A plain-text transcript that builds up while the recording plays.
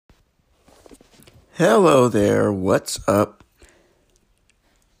Hello there, what's up?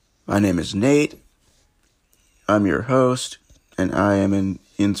 My name is Nate. I'm your host, and I am an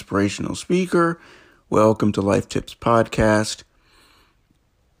inspirational speaker. Welcome to Life Tips Podcast.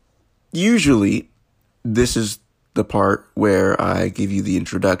 Usually, this is the part where I give you the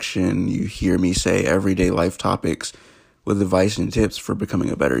introduction. You hear me say everyday life topics with advice and tips for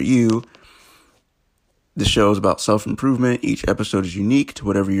becoming a better you. The show is about self-improvement. Each episode is unique to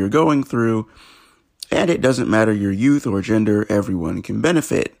whatever you're going through. And it doesn't matter your youth or gender, everyone can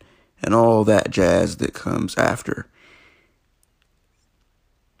benefit, and all that jazz that comes after.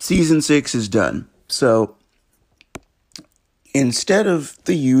 Season 6 is done. So, instead of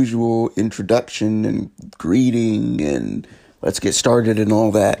the usual introduction and greeting and let's get started and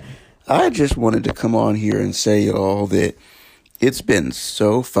all that, I just wanted to come on here and say y'all that it's been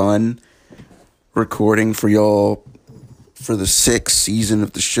so fun recording for y'all for the 6th season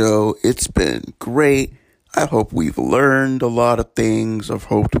of the show. It's been great. I hope we've learned a lot of things. I've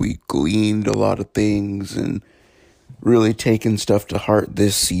hoped we gleaned a lot of things and really taken stuff to heart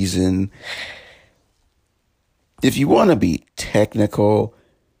this season. If you want to be technical,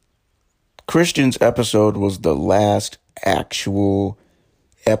 Christian's episode was the last actual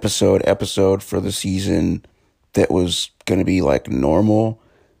episode for the season that was going to be like normal.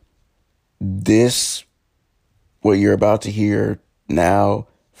 This, what you're about to hear now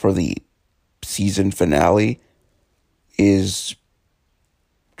for the season finale, is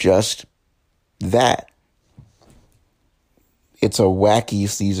just that. It's a wacky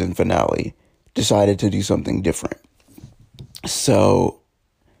season finale. Decided to do something different. So,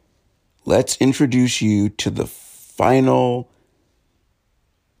 let's introduce you to the final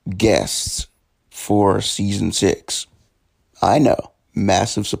guests for season 6. I know,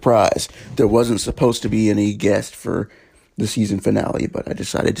 massive surprise. There wasn't supposed to be any guest for the season finale, but I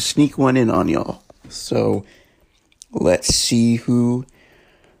decided to sneak one in on y'all. So, let's see who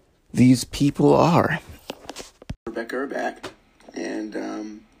these people are. Rebecca are back,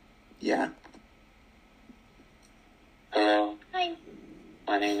 and, yeah. Hello. Hi.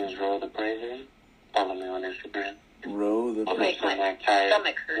 My name is Ro the Braver. Follow me on Instagram. Ro the Okay, Braver.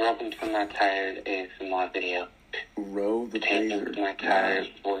 Welcome to my tired ASMR video. Ro the Taking Braver. my tired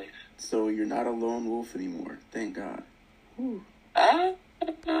voice. So you're not a lone wolf anymore. Thank God. Whew.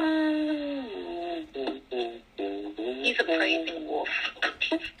 He's a praising wolf.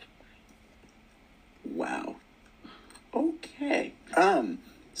 Wow. Okay.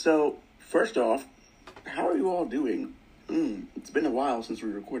 So first off, how are you all doing? It's been a while since we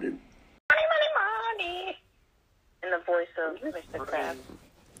recorded. Money. In the voice of Mr. Krabs.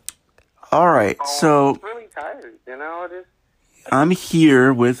 All right. So I'm really tired, I'm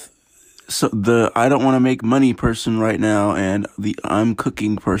here with the I don't want to make money person right now and the I'm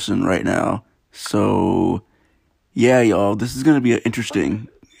cooking person right now. So yeah, y'all, this is going to be an interesting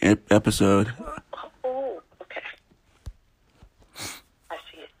episode. Oh, okay. I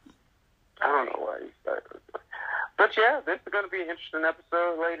see it. I don't know why you started with this. But yeah, this is going to be an interesting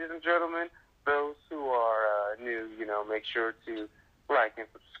episode, ladies and gentlemen. Those who are new, make sure to like and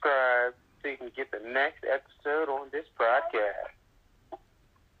subscribe so you can get the next episode on this podcast.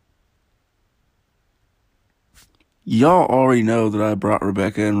 Y'all already know that I brought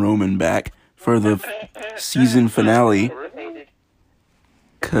Rebecca and Roman back for the season finale.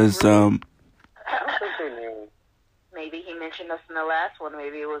 Cause I don't think they knew. Maybe he mentioned us in the last one.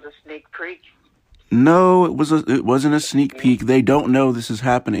 Maybe it was a sneak peek. no, it wasn't a sneak peek. They don't know this is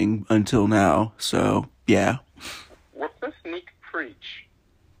happening until now. So yeah. What's a sneak preach?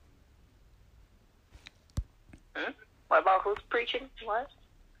 What about who's preaching? What?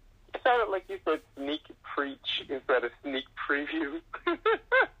 It sounded like you said sneak preach instead of sneak preview.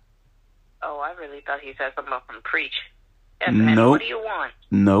 Oh, I really thought he said something about from preach. Yes, Nope. and what do you want?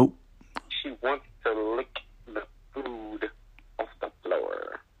 Nope. She wants to lick the food off the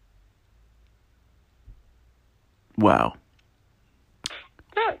floor. Wow.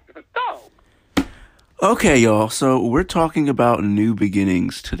 Yeah, dog. Okay, y'all, so we're talking about new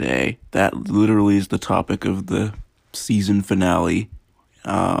beginnings today. That literally is the topic of the season finale.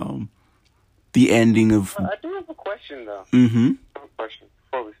 The ending of... I do have a question, though. Mm-hmm. I have a question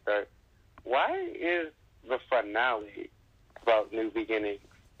before we start. Why is the finale about new beginnings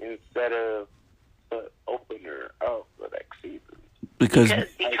instead of the opener of the next season? Because they're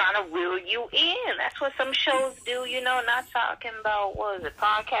trying to reel you in. That's what some shows do, not talking about, what is it,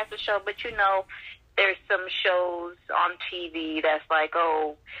 podcast or show, but there's some shows on TV that's like,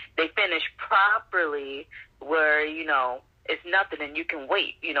 oh, they finish properly where, it's nothing and you can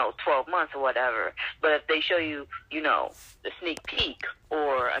wait, 12 months or whatever. But if they show you, the sneak peek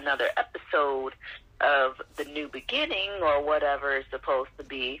or another episode, of the new beginning or whatever it's supposed to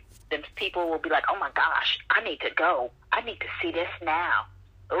be, then people will be like, oh my gosh, I need to go. I need to see this now.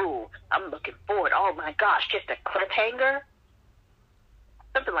 Oh, I'm looking forward. Oh my gosh, just a cliffhanger?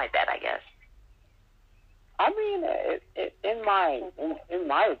 Something like that, I guess. I mean, in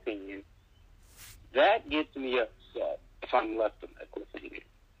my opinion, that gets me upset if I'm left on that cliffhanger.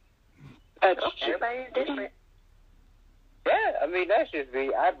 Everybody's different. Yeah, I mean, that's just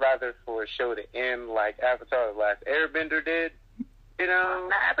me. I'd rather for a show to end like Avatar: The Last Airbender did, you know?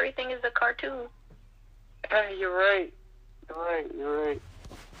 Not everything is a cartoon. You're right. You're right.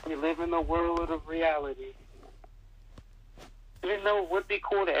 We live in the world of reality. You know, it would be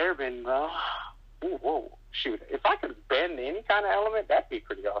cool to airbend, bro. Ooh, whoa, shoot. If I could bend any kind of element, that'd be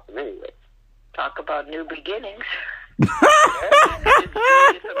pretty awesome anyway. Talk about new beginnings. Just some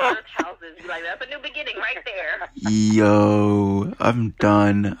earth houses. Like, that's a new beginning right there. Yo, I'm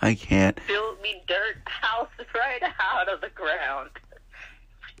done. I can't. Build me dirt house right out of the ground.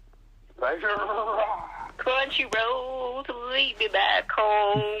 Crunchyroll to lead me back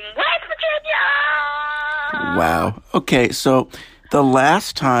home. West Virginia! Wow. Okay, so the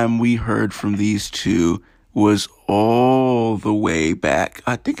last time we heard from these two was all the way back.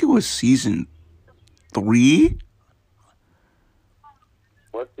 I think it was season 3.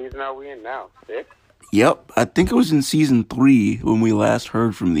 What season are we in now? 6? Yep, I think it was in season 3 when we last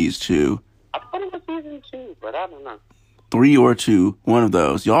heard from these two. I thought it was season 2, but I don't know. 3 or 2, one of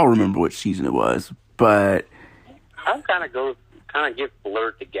those. Y'all remember which season it was, but I'm kind of get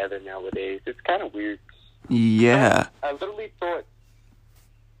blurred together nowadays. It's kind of weird. Yeah. I literally thought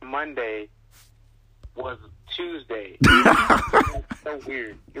Monday was Tuesday. It was so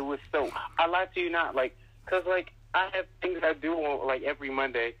weird. It was so... I lie to you not, like... Because, like, I have things I do on, like, every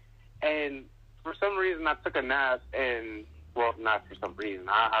Monday, and for some reason I took a nap, and... Well, not for some reason.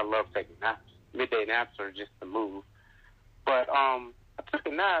 I love taking naps. Midday naps are just the move. But, I took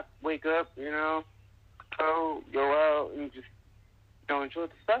a nap, wake up, you know, go out and just, you know, enjoy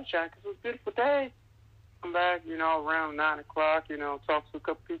the sunshine, because it was a beautiful day. Come back, you know, around 9 o'clock, you know, talk to a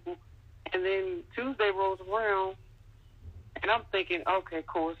couple people. And then Tuesday rolls around, and I'm thinking, okay,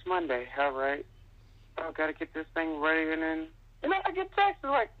 cool, it's Monday, all right. I got to get this thing ready, and then, you know, I get texts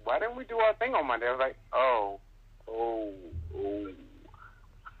like, why didn't we do our thing on Monday? I was like, oh.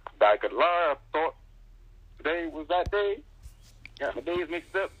 I could lie, I thought today was that day. Got my days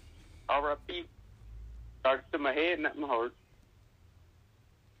mixed up. R.I.P. Started to my head, not my heart.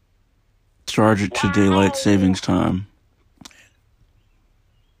 Charge it to daylight savings time.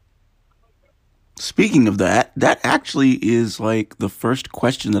 Speaking of that, that actually is like the first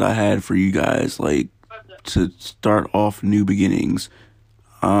question that I had for you guys, like to start off new beginnings.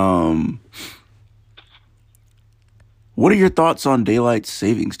 What are your thoughts on daylight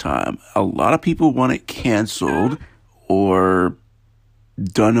savings time? A lot of people want it canceled or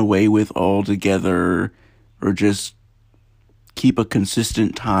done away with altogether, or just keep a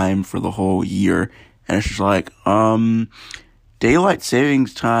consistent time for the whole year. And it's just like, daylight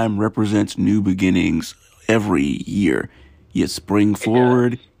savings time represents new beginnings every year. You spring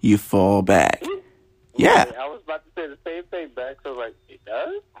forward, you fall back. Yeah. I was about to say the same thing back, so like, it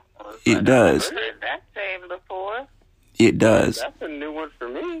does? It does. I've heard that saying before. It does. That's a new one for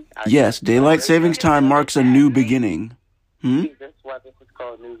me. Yes, daylight savings time marks a new beginning. That's why this is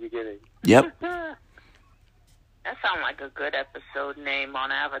called New Beginning. Yep. That sounds like a good episode name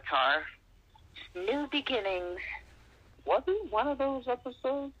on Avatar. New Beginnings. Wasn't one of those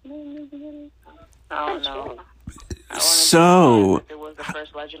episodes New Beginning? I don't know. So, it was the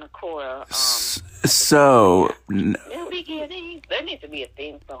first Legend of Korra. New Beginnings. There needs to be a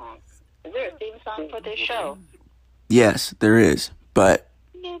theme song. Is there a theme song for this show? Yes, there is, but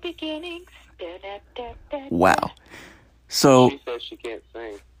New Beginnings. Da, da, da, da, wow. So, she says she can't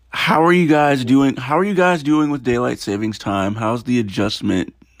sing. How are you guys doing? How are you guys doing with daylight savings time? How's the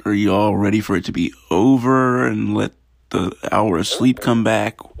adjustment? Are you all ready for it to be over and let the hour of sleep come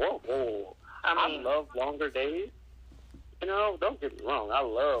back? Whoa. I love longer days. You know, don't get me wrong. I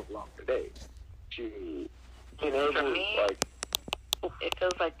love longer days. You know, for me, like, it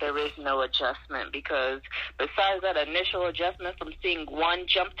feels like there is no adjustment, because besides that initial adjustment from seeing 1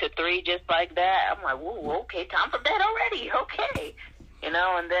 jump to 3 just like that, I'm like, whoa, okay, time for bed already, okay. You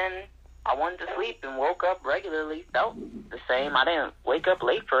know, and then I wanted to sleep and woke up regularly, felt the same. I didn't wake up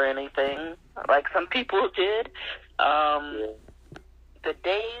late for anything like some people did. The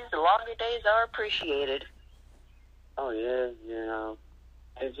longer days are appreciated. Oh, yeah, you know.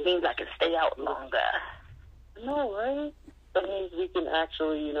 It means I can stay out longer. No, right? That means we can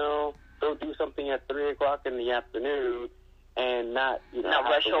actually, you know, go do something at 3 o'clock in the afternoon and not, you know, not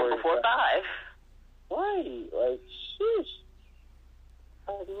rush home before 5. Right. Like, sheesh.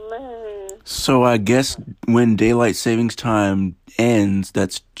 Oh, man. So I guess when daylight savings time ends,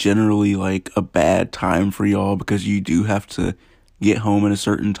 that's generally like a bad time for y'all because you do have to get home at a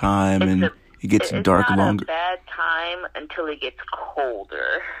certain time and it gets dark longer. It's not a bad time until it gets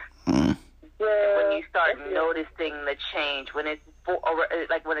colder. Mm. When you start noticing the change, when it's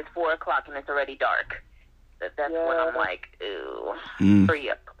when it's 4 o'clock and it's already dark, that's when I'm like, ooh, free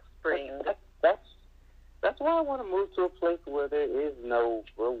up, spring. That's why I want to move to a place where there is no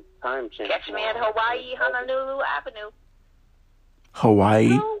real time change. Catch me at Hawaii, Honolulu Avenue. Hawaii?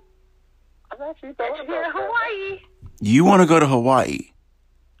 No, I've actually thought Catch me at Hawaii. You want to go to Hawaii?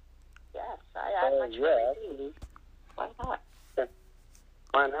 Yes, I much actually. Why not?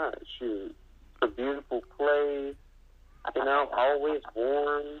 Why not? Shoot. It's a beautiful place. You know, always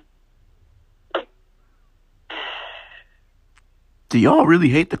warm. Do y'all really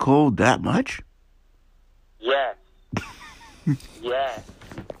hate the cold that much? Yes. Yes.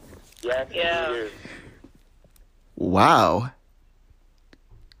 Yes, Yeah. we do. Wow.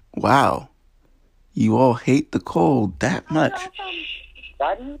 You all hate the cold that much.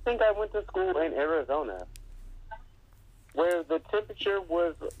 Why do you think I went to school in Arizona? Where the temperature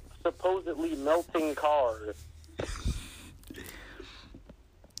was supposedly melting cars.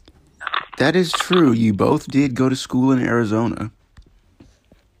 That is true. You both did go to school in Arizona.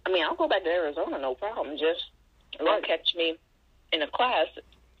 I mean, I'll go back to Arizona, no problem. Just don't catch me in a class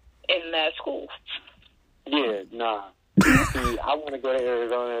in that school. Yeah, nah. See, I want to go to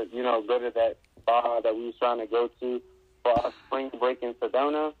Arizona, you know, go to that bar that we was trying to go to for our spring break in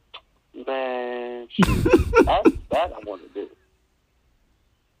Sedona. Man, shoot. that I want to do.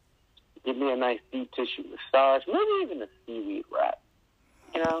 Give me a nice deep tissue massage, maybe even a seaweed wrap.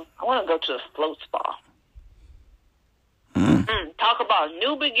 You know, I want to go to a float spa. Mm. Talk about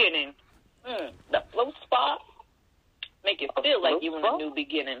new beginning. The float spa make it feel like you in a new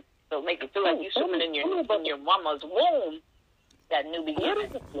beginning. So make it feel like you're swimming in your mama's womb. That new beginning.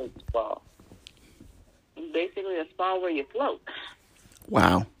 What is a float spa? Basically a spa where you float.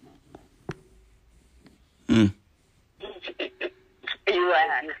 Wow. Mm. You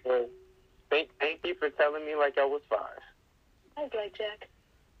laugh. Thank you for telling me like I was 5. I was like, Jack.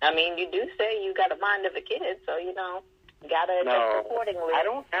 I mean, you do say you got a mind of a kid, so, you know, you got to adjust accordingly. I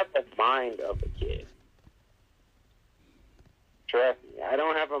don't have the mind of a kid. Trust me, I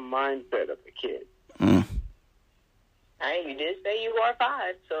don't have a mindset of a kid. Mm. Hey, you did say you are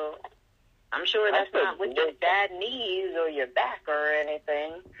 5, so I'm sure that's not with your bad knees or your back or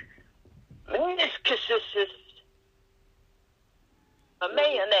anything. Meniscus, a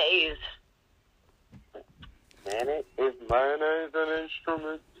mayonnaise. Is mayonnaise an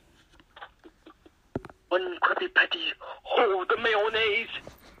instrument? One Krabby Patty, hold the mayonnaise.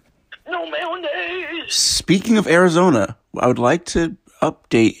 No mayonnaise. Speaking of Arizona, I would like to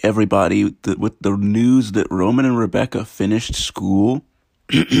update everybody with the news that Roman and Rebecca finished school.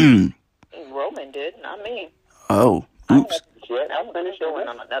 Roman did, not me. Oh, oops. I'm going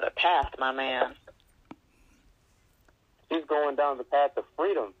on another path, my man. She's going down the path of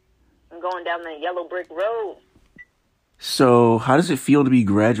freedom. I'm going down the yellow brick road. So, how does it feel to be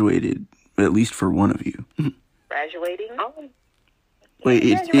graduated, at least for one of you? Graduating? Wait,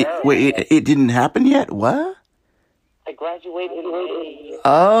 it didn't happen yet? What? I graduated in May.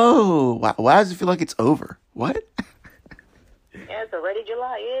 Oh, why does it feel like it's over? What? Yeah, it's already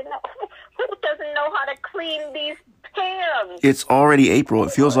July. Who doesn't know how to clean these pans? It's already April.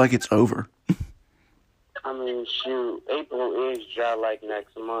 It feels like it's over. I mean, shoot, April is just like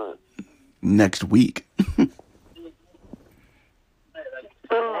next month. Next week.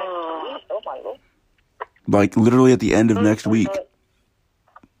 Oh my Lord. Like literally at the end of next week.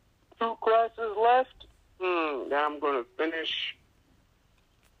 2 classes left. Now I'm going to finish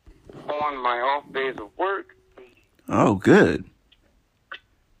on my off days of work. Oh, good.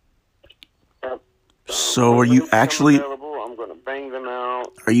 Yep. So are you actually... I'm going to bang them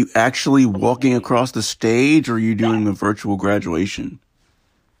out. Are you actually walking across the stage, or are you doing a virtual graduation?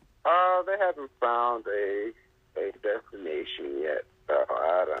 They haven't found a destination yet, so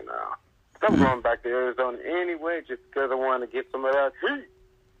I don't know. I'm going back to Arizona anyway, just because I want to get some of that heat.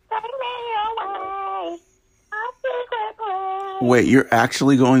 Wait, you're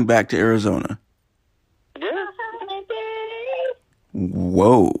actually going back to Arizona? Yeah.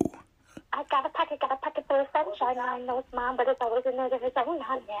 Whoa. I got a pocket full of sunshine. I know it's mine, but it's always another Arizona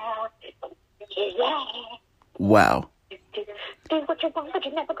now. Yeah. Wow. Do what you want, but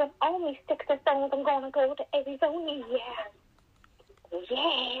you're never going to own me. Sticks and stones, I'm going to go to Arizona, yeah.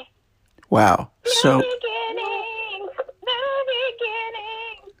 Yeah. Wow. So... New beginning,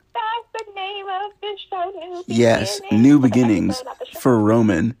 that's the name of this Yes, new beginnings for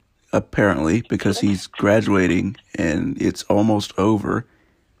Roman, apparently, because he's graduating and it's almost over.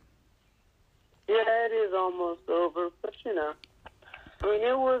 Yeah, it is almost over, but you know, I mean,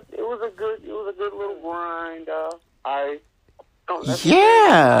 it was a good little grind.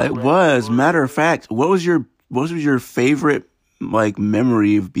 Yeah, it was. Matter of fact, what was your favorite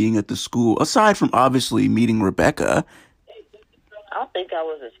memory of being at the school aside from obviously meeting Rebecca? I don't think that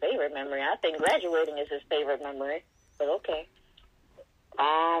was his favorite memory. I think graduating is his favorite memory. But okay.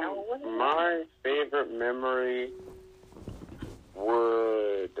 My favorite memory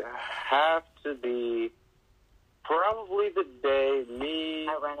would have to be probably the day me,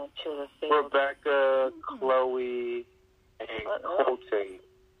 I ran into the Rebecca, Chloe, and Colton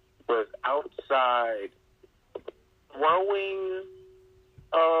was outside throwing.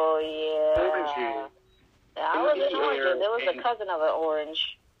 Oh yeah. Energy. I was in Orange. There was a cousin of an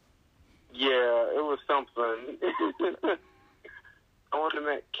orange. Yeah, it was something. Throwing them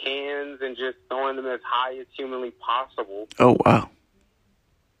at cans and just throwing them as high as humanly possible. Oh, wow.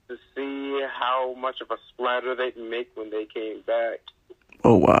 To see how much of a splatter they'd make when they came back.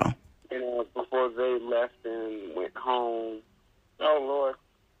 Oh, wow. You know, before they left and went home. Oh, Lord.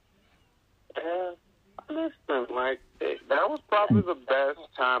 Yeah, I missed them. That was probably the best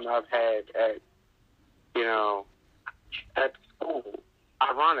time I've had at school.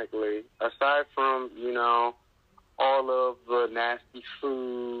 Ironically, aside from, all of the nasty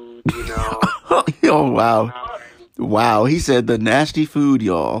food, Oh, wow. Wow, he said the nasty food,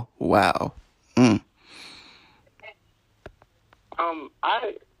 y'all. Wow.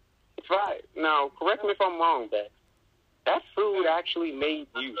 Now, correct me if I'm wrong, that food actually made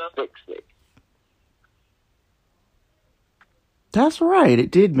you sick. That's right.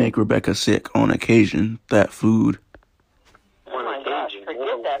 It did make Rebecca sick on occasion, that food. Oh my gosh,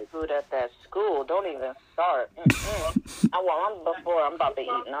 forget that food at that school. Don't even start. I'm about to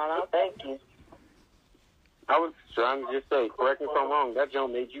eat. No, thank you. I was trying to just say, correct me if I'm wrong, that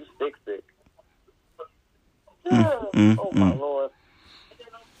joint made you sick. Oh my Lord.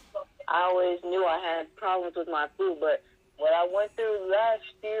 I always knew I had problems with my food, but what I went through last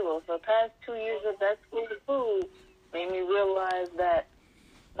year, or for the past 2 years of that school food, made me realize that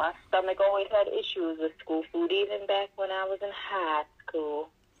my stomach always had issues with school food, even back when I was in high school.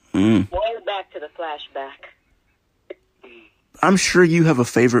 Going back to the flashback. I'm sure you have a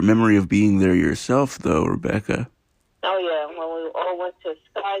favorite memory of being there yourself, though, Rebecca. Oh, yeah, when we all went to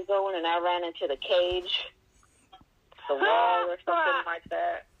Sky Zone and I ran into the cage, the wall or something like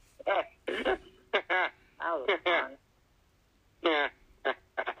that. That was fun.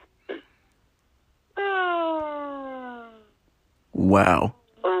 Wow.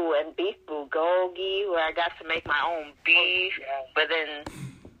 Ooh, and beef bulgogi, where I got to make my own beef, but then...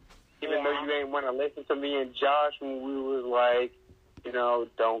 Even though you ain't want to listen to me and Josh when we was like, we was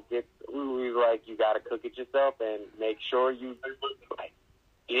like, you got to cook it yourself and make sure you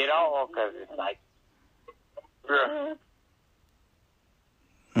eat it all, because it's like... I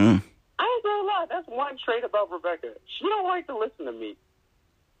ain't gonna lie, that's one trait about Rebecca. She don't like to listen to me.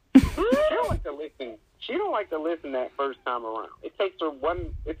 She don't like to listen. She don't like to listen that first time around. It takes her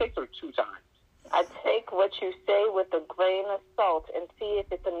 2 times. I take what you say with a grain of salt and see if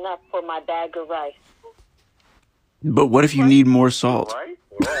it's enough for my bag of rice. But what if you need more salt? Right?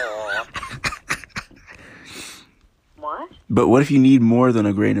 What? But what if you need more than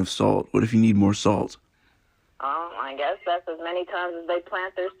a grain of salt? What if you need more salt? I guess that's as many times as they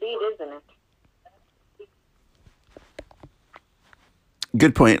plant their seed, isn't it?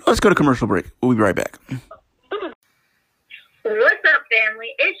 Good point. Let's go to commercial break. We'll be right back. What's up,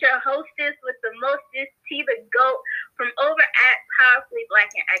 family? It's your hostess with the mostest, T the GOAT, from over at Powerfully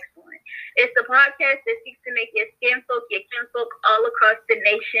Black and Excellent. It's the podcast that seeks to make your skin folk, your kinfolk all across the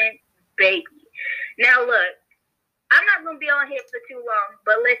nation, baby. Now, look, I'm not going to be on here for too long,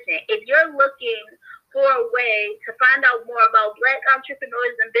 but listen, if you're looking for a way to find out more about Black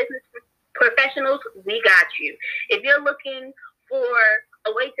entrepreneurs and business professionals, we got you. If you're looking for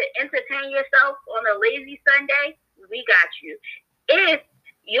a way to entertain yourself on a lazy Sunday, we got you. If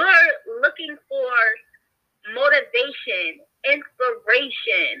you're looking for motivation,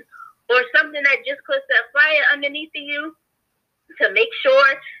 inspiration, or something that just puts that fire underneath you to make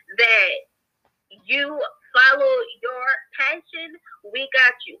sure that you follow your passion, we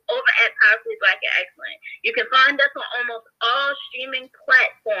got you over at Powerfully Black and Excellent. You can find us on almost all streaming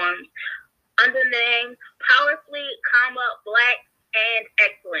platforms under the name Powerfully, Black and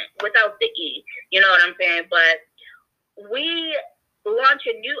Excellent without the E. You know what I'm saying? But we launch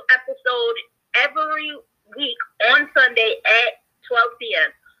a new episode every week on Sunday at 12 p.m.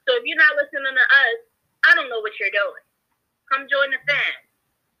 So if you're not listening to us, I don't know what you're doing. Come join the fans.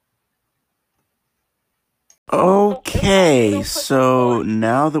 Okay, so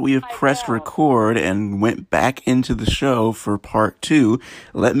now that we have pressed record and went back into the show for part 2,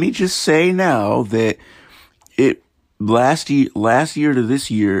 let me just say now that last year to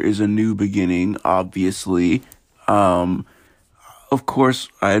this year is a new beginning, obviously. Of course,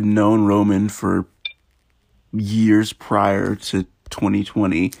 I've known Roman for years prior to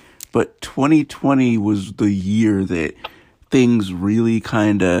 2020, but 2020 was the year that things really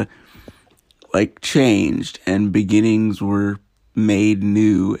kind of changed and beginnings were made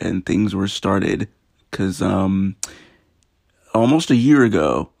new and things were started. Cause, almost a year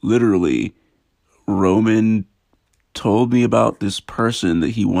ago, literally, Roman told me about this person that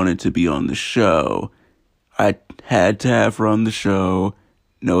he wanted to be on the show. I had to have her on the show,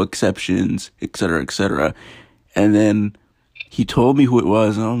 no exceptions, etc., etc. And then he told me who it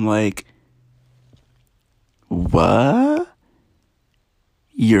was, and I'm like, what?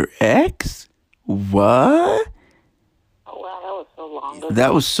 Your ex? What? Oh, wow, that was so long ago.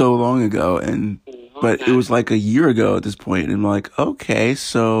 That was so long ago, but it was like a year ago at this point, and I'm like, okay,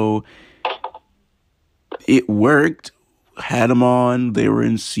 so it worked. Had them on. They were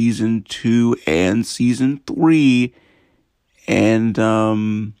in season 2 and season 3, and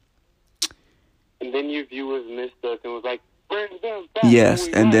then your viewers missed us and was like, bring them back. Yes,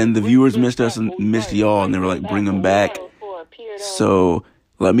 and then the viewers missed us and missed y'all, and they were like, bring them back. So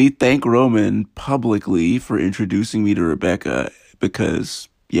let me thank Roman publicly for introducing me to Rebecca, because,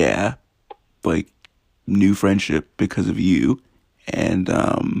 yeah, new friendship because of you. And,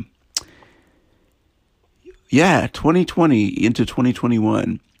 2020 into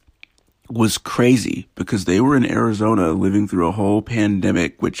 2021 was crazy because they were in Arizona living through a whole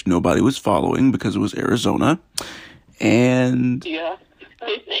pandemic, which nobody was following because it was Arizona. And yeah,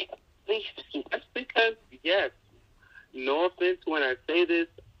 that's because, yes, no offense when I say this,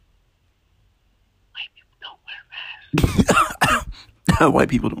 white people don't wear masks. White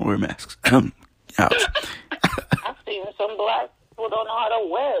people don't wear masks. Ouch. I've seen some black people don't know how to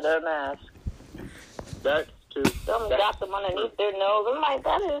wear their mask. That's true. Some got them underneath their nose. I'm like,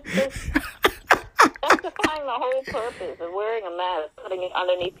 that's defying the whole purpose of wearing a mask, putting it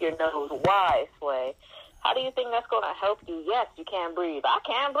underneath your nose. Why, Sway? How do you think that's going to help you? Yes, you can't breathe. I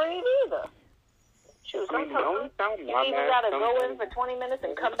can't breathe either. Shoot, sometimes you either got to go in for 20 minutes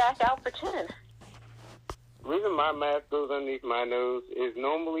and come back out for 10. The reason my mask goes underneath my nose is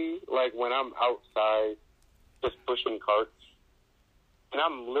normally, when I'm outside just pushing carts, and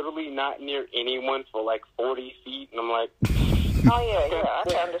I'm literally not near anyone for 40 feet, and I'm like... Oh, yeah, I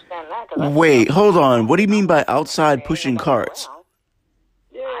can understand that. Wait, hold on. What do you mean by outside pushing carts?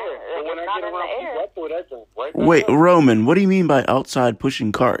 Yeah, when I get around people, that's right. Wait, Roman, what do you mean by outside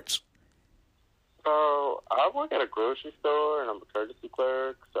pushing carts? So, I work at a grocery store, and I'm a courtesy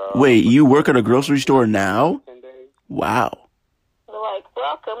clerk, so... Wait, you work at a grocery store now? 10 days. Wow.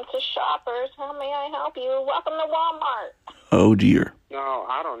 Welcome to Shoppers. How may I help you? Welcome to Walmart. Oh, dear. No,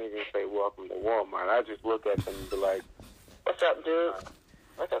 I don't even say welcome to Walmart. I just look at them and be like, what's up, dude?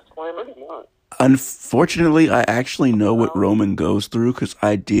 What's up, Slimmer? Unfortunately, I actually know what Roman goes through because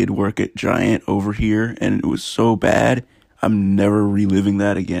I did work at Giant over here, and it was so bad. I'm never reliving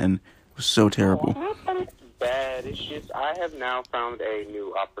that again. It was so terrible. It's bad. It's just I have now found a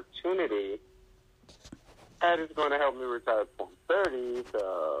new opportunity that is going to help me retire before I'm 30,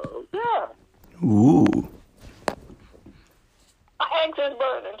 so, yeah. Ooh. My eggs is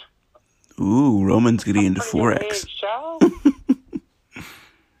burning. Ooh, Roman's getting into Forex.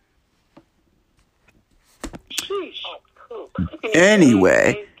 Sheesh.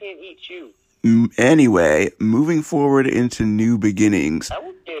 Anyway, moving forward into new beginnings. That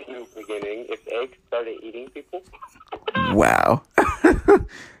would be a new beginning if eggs started eating people. Wow.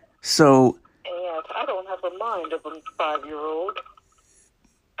 So... Yes, I don't have the mind of a 5-year-old.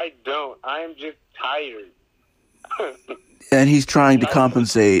 I don't. I am just tired. And he's trying to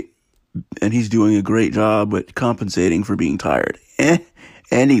compensate, and he's doing a great job at compensating for being tired.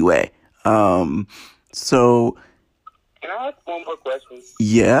 Anyway, so... Can I ask one more question?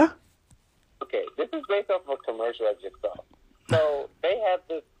 Yeah? Okay, this is based off of a commercial I just saw. So, they have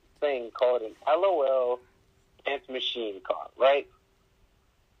this thing called an LOL dance machine car, right?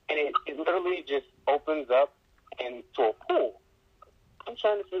 And it literally just opens up into a pool. I'm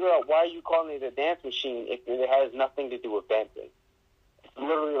trying to figure out why you calling it a dance machine if it has nothing to do with dancing. It's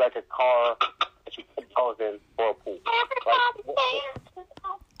literally like a car that you put dolls in for a pool.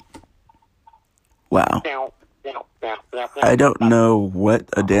 Wow. I don't know what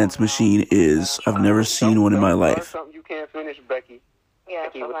a dance machine is. I've never seen one in my life. Something you can't finish, Becky. Yeah,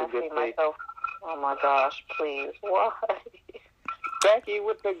 Becky I'm with a good asking face. myself. Oh my gosh, please. Why? Becky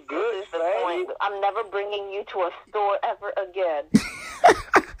with the good face. I'm never bringing you to a store ever again.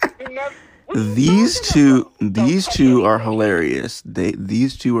 These two are hilarious.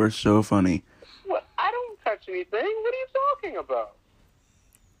 These two are so funny. What? I don't touch anything. What are you talking about?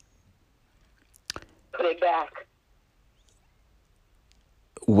 Put it back.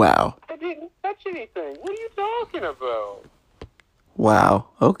 Wow. I didn't touch anything. What are you talking about? Wow.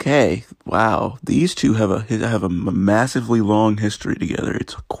 Okay. Wow. These two have a massively long history together.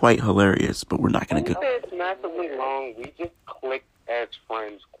 It's quite hilarious, but we're not going to go. It's massively long. We just clicked as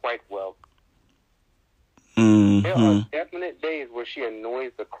friends quite well. There are definite days where she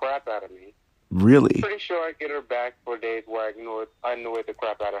annoys the crap out of me. Really? Pretty sure I get her back for days where I annoy the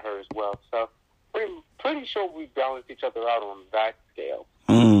crap out of her as well. So pretty sure we balance each other out on that scale.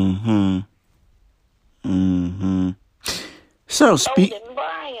 So,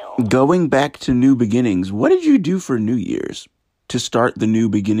 going back to new beginnings, what did you do for New Year's to start the new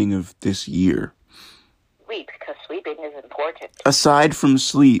beginning of this year? Sleep, because sleeping is important. Aside from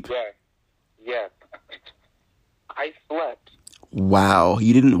sleep. Yes. I slept. Wow.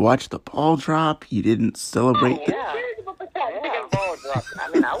 You didn't watch the ball drop? You didn't celebrate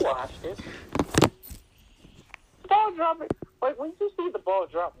I watched it. Ball drop. Like, when you see the ball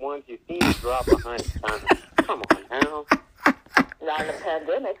drop once, you see it drop 100 times. Come on now. Not in the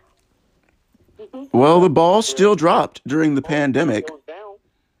pandemic. Well, the ball still dropped during the pandemic.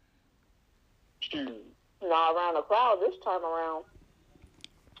 Not around the crowd this time around.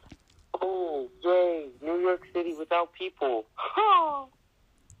 Oh, yay. New York City without people.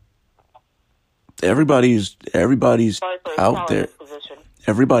 Everybody's out there.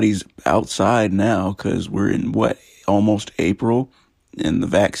 Everybody's outside now because we're in, almost April, and the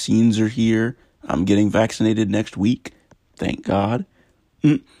vaccines are here. I'm getting vaccinated next week. Thank God.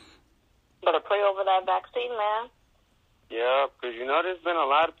 Better pray over that vaccine, man. Yeah, because there's been a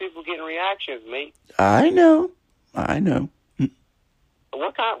lot of people getting reactions, mate. I know.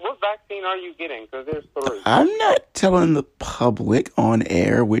 What vaccine are you getting? Because there's 3. I'm not telling the public on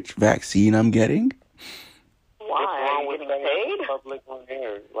air which vaccine I'm getting. Why? Are you getting paid? Public on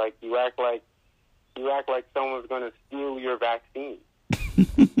air. Like, you act like someone's going to steal your vaccine.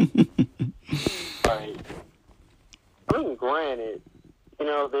 Right. I mean, granted,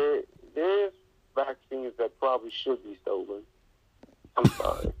 there's vaccines that probably should be stolen. I'm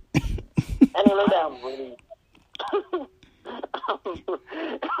sorry. I'm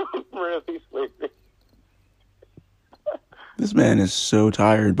really sleepy. This man is so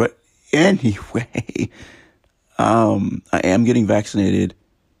tired, but anyway, I am getting vaccinated,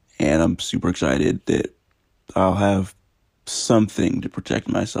 and I'm super excited that I'll have something to protect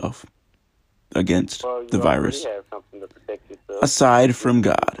myself against the virus. Have something to protect yourself. Aside from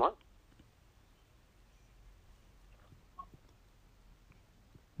God.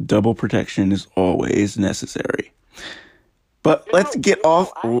 Double protection is always necessary. But let's get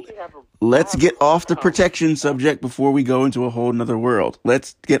off the protection subject before we go into a whole nother world.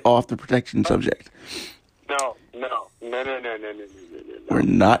 Let's get off the protection subject. No. We're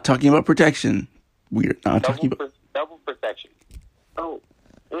not talking about protection. We're not talking about double protection. Oh,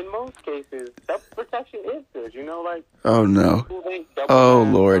 in most cases, double protection is good. Oh no. Oh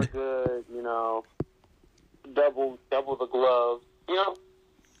Lord. Good, double the gloves.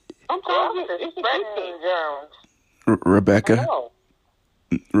 I'm telling you, it's a good thing.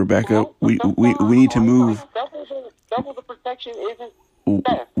 Rebecca, we need to move. Double the protection isn't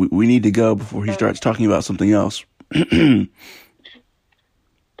best. We need to go before he starts talking about something else. Because,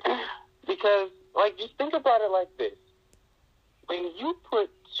 just think about it like this. When you put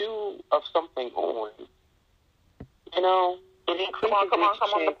 2 of something on, it increases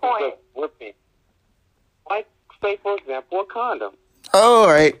the point. Whipping. Like, say, for example, a condom. Oh, all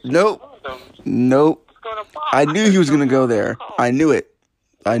right. Nope. I knew he was going to go there. I knew it.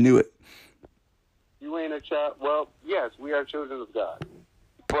 You ain't a child. Well, yes, we are children of God.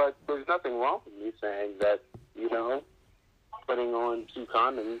 But there's nothing wrong with me saying that, putting on 2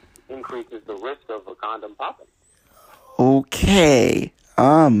 condoms increases the risk of a condom popping. Okay.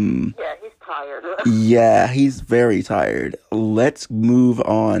 Yeah, he's tired. Yeah, he's very tired. Let's move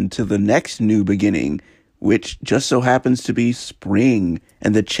on to the next new beginning, which just so happens to be spring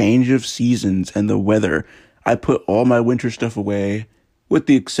and the change of seasons and the weather. I put all my winter stuff away, with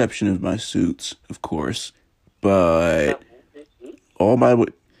the exception of my suits, of course. But all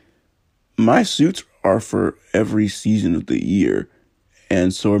my suits are for every season of the year,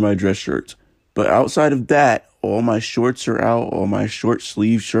 and so are my dress shirts. But outside of that, all my shorts are out, all my short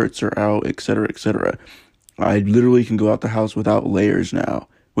sleeve shirts are out, etc., etc. I literally can go out the house without layers now,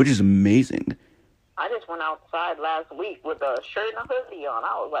 which is amazing. I just went outside last week with a shirt and a hoodie on.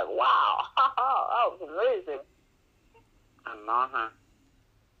 I was like, wow, that was amazing. Uh-huh.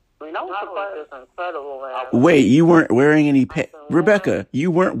 You know That was just incredible, man. Wait, you weren't wearing any pants. Rebecca,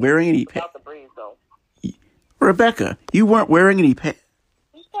 you weren't wearing any pants. Without the breeze, though. Rebecca, you weren't wearing any pants.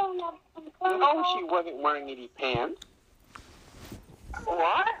 No, she wasn't wearing any pants.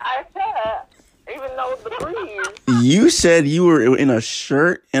 What? I said, even though the breeze. You said you were in a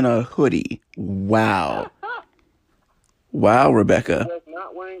shirt and a hoodie. Wow. Wow, Rebecca. She was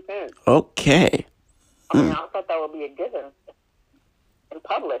not wearing pants. Okay. I mean, I thought that would be a given. In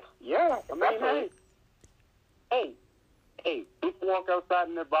public. Yeah, I mean, hey, people walk outside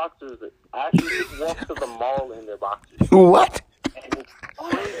in their boxers. Actually, people walk to the mall in their boxers. What?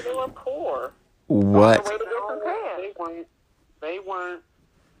 They were poor. What? Way to get some pants.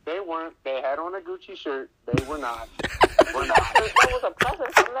 They weren't. They had on a Gucci shirt. They were not. That was a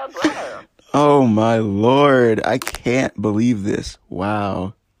present from their brother. Oh my Lord. I can't believe this.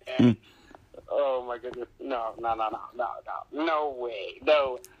 Wow. Yeah. Oh my goodness. No. No way.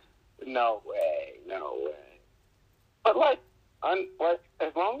 No way. But like,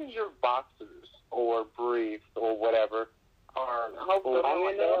 as long as your boxers or briefs or whatever are long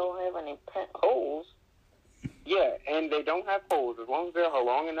enough, they don't have any holes. Yeah, and they don't have holes. As long as they're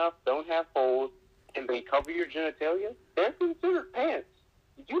long enough, don't have holes, and they cover your genitalia, they're considered pants.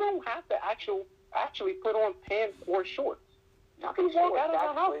 You don't have to actually put on pants or shorts. You can walk out of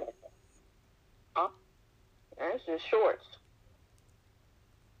the house. Huh? It's just shorts.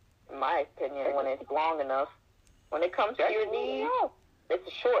 In my opinion, when it's long enough. When it comes to your knees,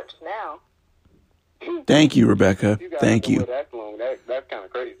 it's shorts now. Thank you, Rebecca. Thank you. That's long. That's kind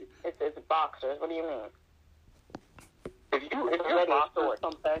of crazy. It's boxers. What do you mean? If your boxers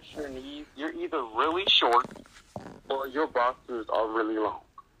come past your knees, you're either really short or your boxers are really long.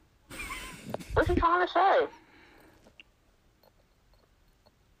 What's he trying to say?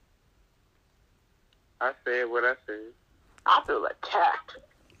 I said what I said. I feel attacked.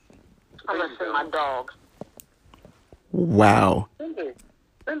 I'm gonna send my dog. Wow.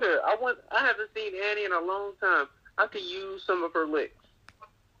 Cinder, I haven't seen Annie in a long time. I could use some of her licks.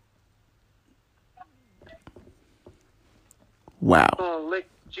 Wow.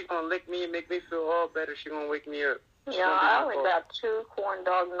 She's gonna lick me and make me feel all better. She's gonna wake me up. Yeah, I only got 2 corn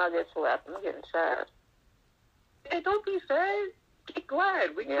dog nuggets left. I'm getting sad. Hey, don't be sad. Get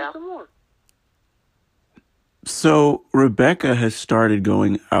glad. We can get some more. So Rebecca has started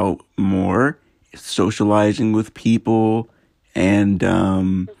going out more, socializing with people, and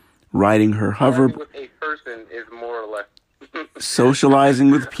riding her With a person is more or less.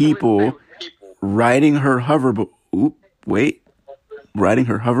 socializing with people, riding her hoverboard. Riding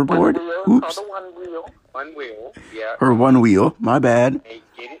her hoverboard. Oops. One wheel. Yeah. Her one wheel. My bad. Hey,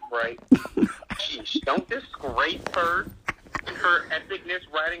 get it right. Sheesh. Don't disgrace her epicness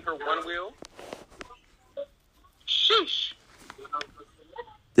riding her one wheel. Sheesh.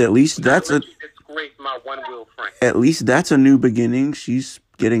 At least that's disgrace my one wheel friend. At least that's a new beginning. She's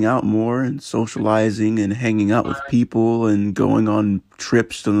getting out more and socializing and hanging out with people and going on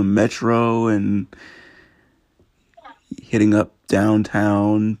trips to the metro and hitting up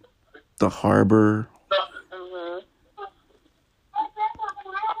downtown, the harbor.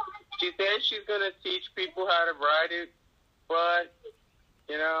 She said she's going to teach people how to ride it, but,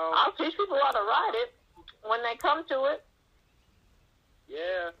 I'll teach people how to ride it when they come to it.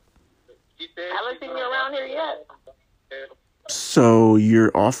 Yeah. She said I haven't seen you around here yet. So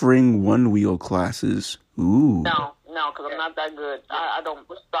you're offering one-wheel classes. Ooh. No, because I'm not that good. I don't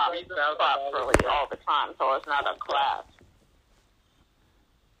stop really all the time, so it's not a class.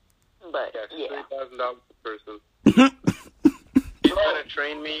 But, yeah. $3,000 per person. She's going to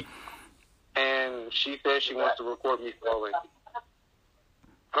train me, and she says she wants to record me falling.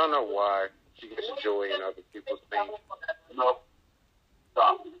 I don't know why. She gets joy in other people's pain. No.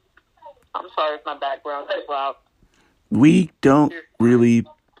 Stop. I'm sorry if my background is loud. We don't really...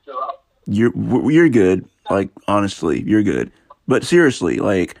 You're good. Like, honestly, you're good. But seriously,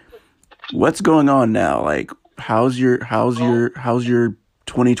 like, what's going on now? Like, how's your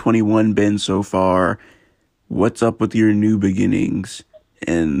 2021 been so far? What's up with your new beginnings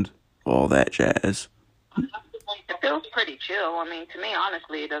and all that jazz? It feels pretty chill. I mean, to me,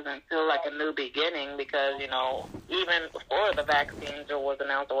 honestly, it doesn't feel like a new beginning because, even before the vaccines was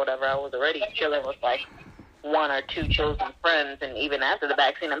announced or whatever, I was already chilling with, like, 1 or 2 chosen friends. And even after the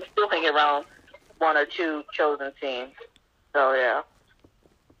vaccine, I'm still hanging around 1 or 2 chosen teams. So, yeah.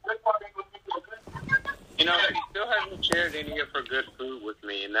 She still hasn't shared any of her good food with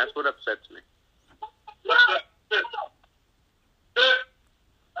me, and that's what upsets me.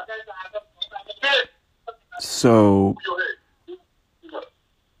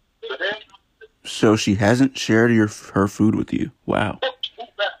 So she hasn't shared her food with you. Wow.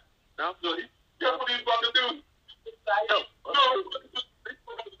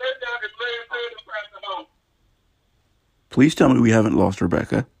 Please tell me we haven't lost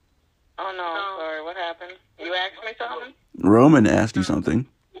Rebecca. Oh no, sorry, what happened? You asked me something? Roman asked you something.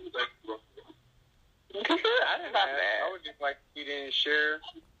 I was just like, she didn't share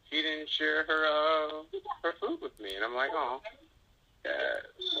her food with me, and I'm like, oh, yes.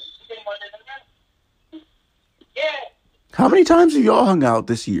 How many times have y'all hung out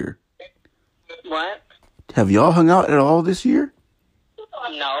this year? What? Have y'all hung out at all this year?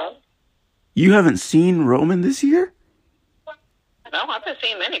 No. You haven't seen Roman this year? No, I haven't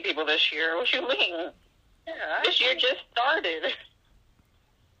seen many people this year. What you mean? Yeah, this year just started.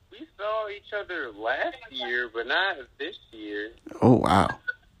 We saw each other last year, but not this year. Oh, wow.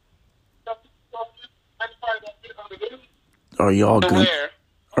 Are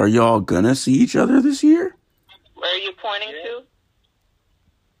y'all gonna see each other this year? Where are you pointing to?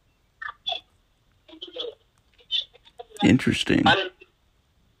 Interesting. No,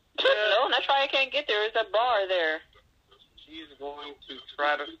 that's why I can't get there. There's a bar there. She's going to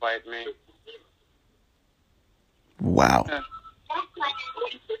try to fight me. Wow.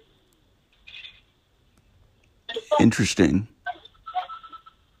 Interesting.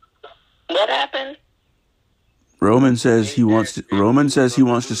 What happened? Roman says he wants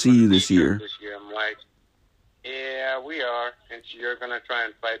to see you this year. I'm like, yeah, we are, and you're gonna try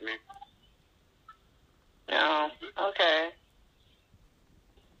and fight me. Oh, okay.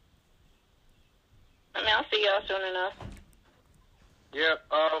 I mean, I'll see y'all soon enough. Yep.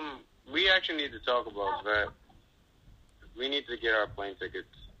 We actually need to talk about that. We need to get our plane tickets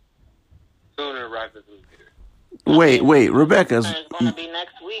sooner rather than later. Wait, Rebecca's. It's gonna be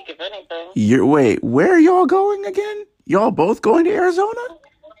next week, if anything. Where are y'all going again? Y'all both going to Arizona?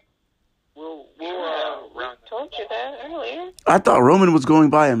 We'll I told you that earlier. I thought Roman was going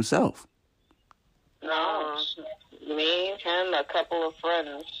by himself. No, me, him, a couple of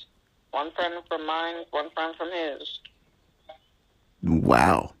friends. One friend from mine, one friend from his.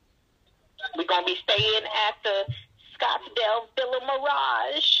 Wow. We're gonna be staying at the Scottsdale Villa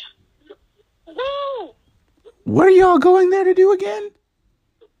Mirage. Woo! What are y'all going there to do again?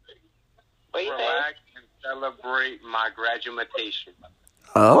 What do you relax and celebrate my graduation.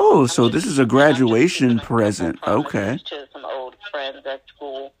 Oh, so this is a graduation present. Okay. To some old friends at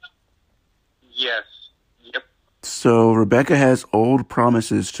school. Yes. Yep. So Rebecca has old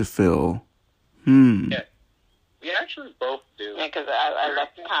promises to fill. Yeah. We actually both do. Yeah, because I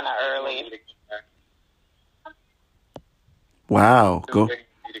left kind of early. Wow. Go.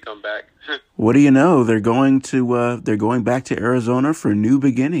 To come back. What do you know? They're going back to Arizona for new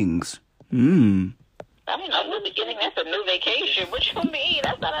beginnings. I mean, a new beginning. That's a new vacation. What you mean?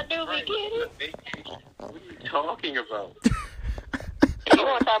 That's not a new beginning. What are you talking about? If you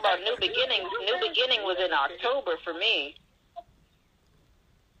want to talk about new beginnings, new beginning was in October for me.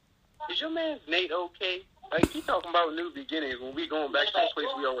 Is your man Nate okay? Like, he talking about new beginnings when we going back to the place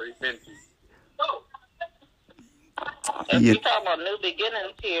we already been to. If you talk about new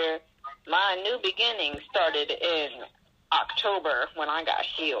beginnings here, my new beginning started in October when I got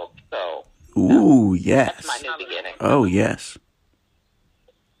healed. So, ooh, yes. That's my new beginning. Oh, yes.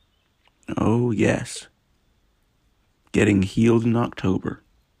 Oh, yes. Getting healed in October.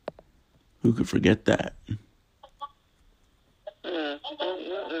 Who could forget that?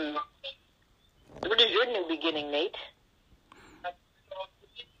 What is your new beginning, Nate?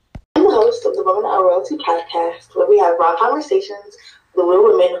 I'm the host of the Women Are Royalty podcast, where we have raw conversations with real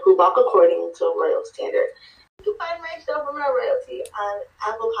women who walk according to a royal standard. You can find my show, Women Are Royalty, on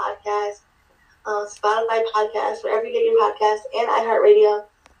Apple Podcasts, Spotify Podcasts, wherever you get your podcasts, and iHeartRadio,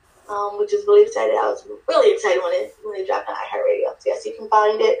 which is really excited. I was really excited when they dropped on iHeartRadio. So yes, you can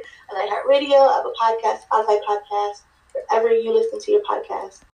find it on iHeartRadio, Apple Podcasts, Spotify Podcasts, wherever you listen to your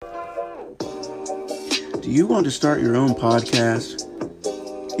podcast. Do you want to start your own podcast?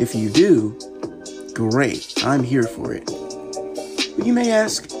 If you do, great, I'm here for it. But you may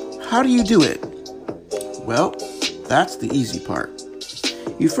ask, how do you do it? Well, that's the easy part.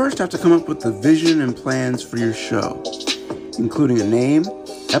 You first have to come up with the vision and plans for your show, including a name,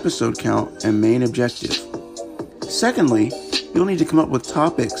 episode count, and main objective. Secondly, you'll need to come up with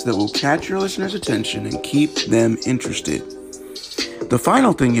topics that will catch your listeners' attention and keep them interested. The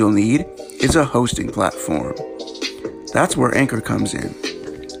final thing you'll need is a hosting platform. That's where Anchor comes in.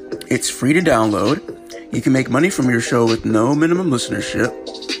 It's free to download. You can make money from your show with no minimum listenership.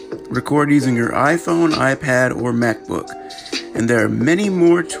 Record using your iPhone, iPad, or MacBook. And there are many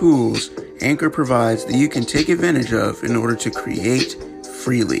more tools Anchor provides that you can take advantage of in order to create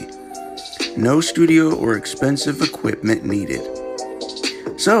freely. No studio or expensive equipment needed.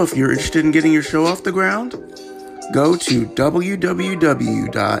 So if you're interested in getting your show off the ground, go to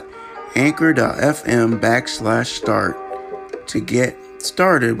www.anchor.fm/start to get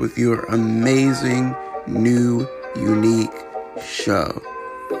started with your amazing, new, unique show.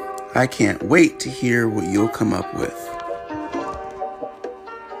 I can't wait to hear what you'll come up with.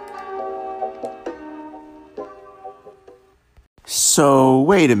 So,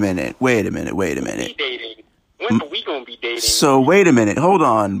 wait a minute. Be dating. When are we gonna be dating? So, wait a minute. Hold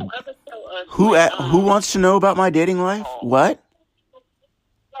on. Who wants to know about my dating life? What?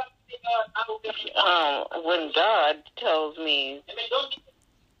 When God tells me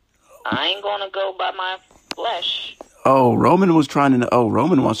I ain't gonna go by my flesh. Oh, Roman wants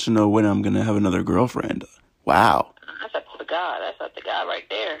to know when I'm gonna have another girlfriend. Wow. That's up to God. That's up to God right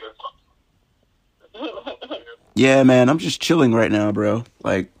there. Yeah, man, I'm just chilling right now, bro.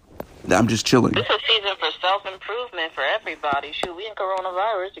 Like, I'm just chilling. This is a season for self-improvement for everybody. Shoot, we in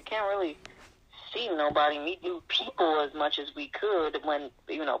coronavirus. You can't really see nobody, meet new people as much as we could when,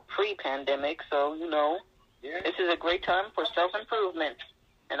 pre-pandemic. So, this is a great time for self-improvement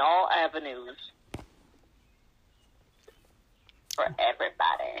in all avenues for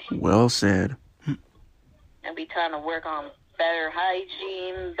everybody. Well said. And be trying to work on better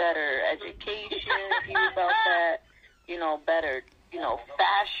hygiene, better education, about that, better,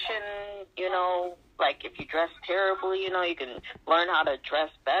 fashion, like if you dress terribly, you can learn how to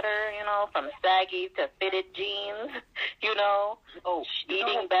dress better, from saggy to fitted jeans,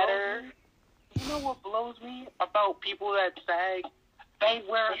 eating better. You know what blows me about people that sag? They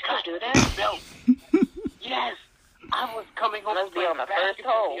wear a belt. Yes. I was coming home Let's be on the first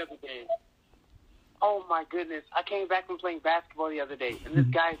basketball hole. the other day. Oh my goodness. I came back from playing basketball the other day, and this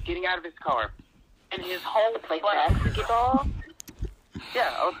guy's getting out of his car, and his whole basketball?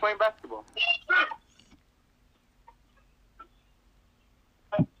 Yeah, I was playing basketball.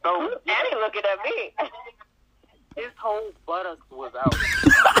 So, Annie looking at me. his whole buttocks was out.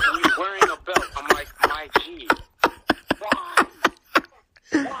 And he's wearing a belt. I'm like, my G. Why?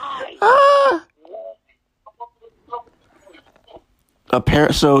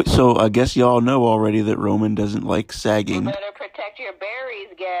 So I guess y'all know already that Roman doesn't like sagging. You better protect your berries,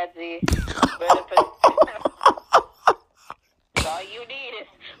 Gadsy. All you need is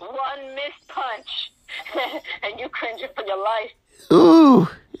one missed punch, and you cringing for your life. Ooh,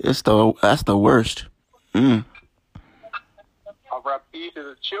 that's the worst. R.I.P. to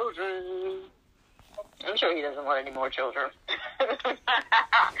the children. I'm sure he doesn't want any more children.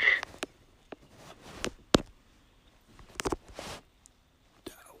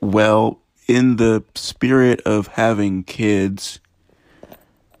 Well, in the spirit of having kids...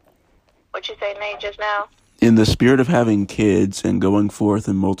 What you say, Nate, just now? In the spirit of having kids and going forth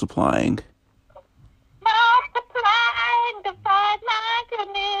and multiplying... Multiplying, divide my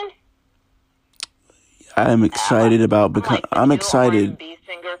goodness. I'm excited about I'm excited. Be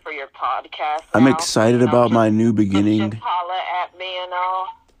singer for your podcast I'm now. excited about my new beginning. Just holler at me and all.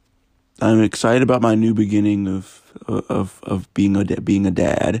 I'm excited about my new beginning of being a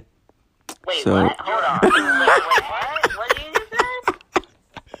dad. Wait, So, what? Hold on. Wait, what? What did you just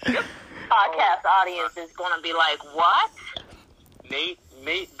say? Your podcast audience is gonna be like, what? Nate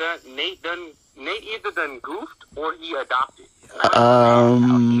either done goofed or he adopted.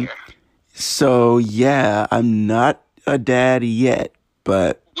 So yeah, I'm not a dad yet,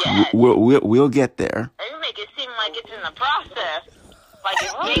 but we'll get there. You make it seem like it's in the process. Like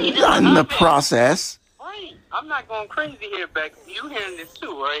it's making it In the process. Right. I'm not going crazy here, Beck. You hearing this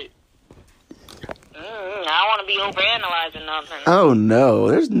too, right? I don't want to be overanalyzing nothing. Oh no,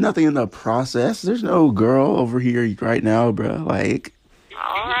 there's nothing in the process. There's no girl over here right now, bro. Like.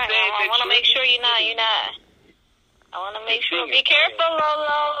 All right. I want to make sure you're not. I want to make sure. Be careful,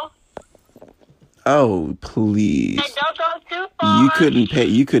 Lolo. Oh please. Hey, don't go too far. You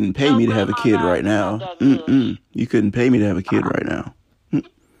couldn't pay me to have a kid right now. You couldn't pay me to have a kid right now.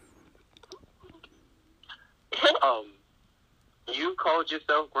 You called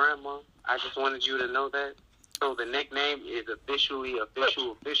yourself grandma. I just wanted you to know that. So the nickname is official.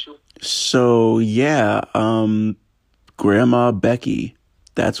 So yeah, Grandma Becky.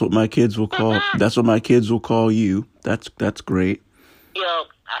 That's what my kids will call. That's what my kids will call you. That's great. Yo,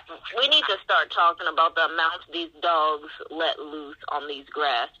 we need to start talking about the amounts these dogs let loose on these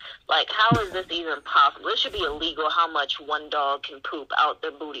grass. Like, how is this even possible? It should be illegal how much one dog can poop out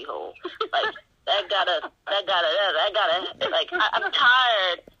their booty hole. Like, that gotta, like, I'm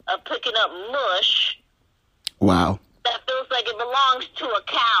tired of picking up mush. Wow. That feels like it belongs to a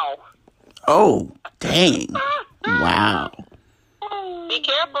cow. Oh, dang. Wow. Be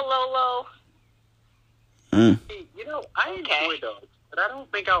careful, Lolo. Mm. You know, I enjoy dogs, but I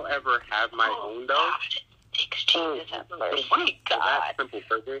don't think I'll ever have my own dog. Jesus have mercy, For God. that simple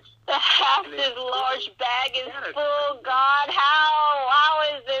purpose. The half this large bag is full, God. How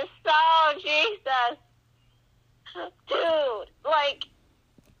is this so? Jesus. Dude, like,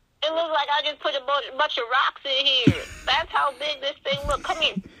 it looks like I just put a bunch of rocks in here. That's how big this thing looks. Come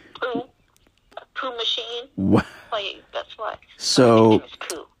here, Pooh. Pooh machine. What? Wait, that's what. So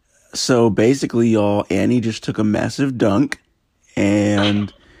basically, y'all, Annie just took a massive dunk,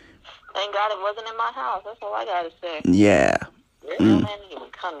 and thank God it wasn't in my house. That's all I gotta say. yeah. Mail hadn't even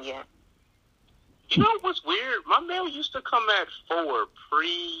come yet. You know what's weird? My mail used to come at 4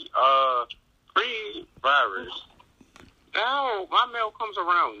 pre-virus. Now my mail comes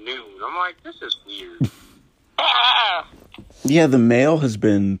around noon. I'm like, this is weird. Yeah, the mail has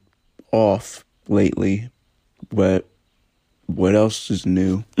been off lately, but what else is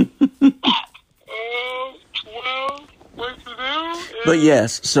new? But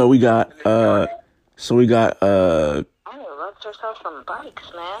yes, so we got I love herself some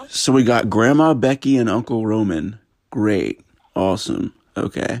bikes, man. So we got Grandma Becky and Uncle Roman. Great. Awesome.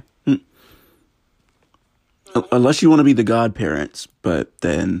 Okay. Unless you want to be the godparents, but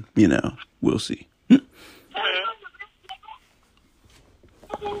then, we'll see.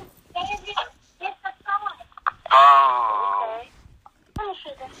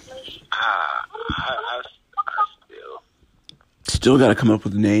 Still got to come up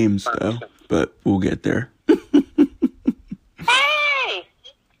with names, though, but we'll get there. Hey!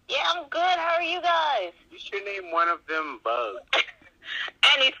 Yeah, I'm good. How are you guys? You should name one of them Bug.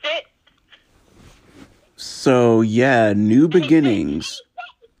 Annie, sit. So, yeah, new beginnings.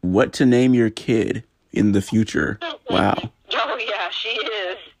 What to name your kid in the future. Wow. Oh, yeah, she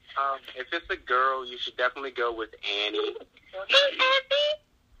is. If it's a girl, you should definitely go with Annie. Hey, Abby.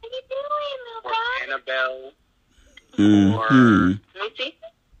 What are you doing, Or Annabelle. Mm-hmm. Let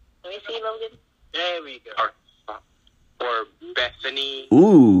me see, Logan. There we go. Or Bethany.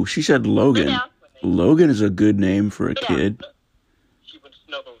 Ooh, she said Logan. Logan is a good name for a kid. She would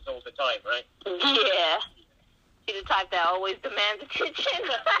snuggles all the time, right? Yeah. She's the type that always demands attention.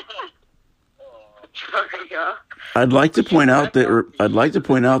 I'd like to point out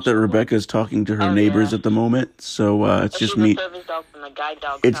that Rebecca's talking to her neighbors at the moment. So it's just me.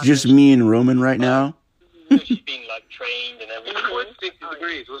 It's just me and Roman right now. She's being trained and everything. What's 60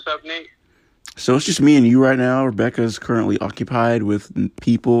 degrees? What's up, Nate? So it's just me and you right now. Rebecca's currently occupied with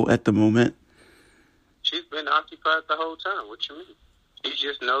people at the moment. She's been occupied the whole time. What you mean? She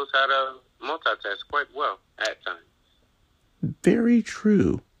just knows how to multitask quite well at times. Very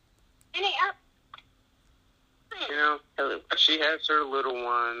true. She has her little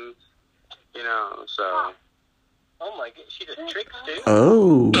ones, so. Oh my God, she does tricks too?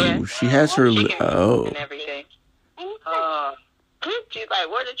 Oh, she has her... Oh. And everything. She's like,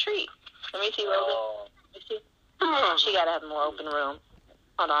 where's the treat? Let me see, Logan. Let me see. She gotta have a more open room.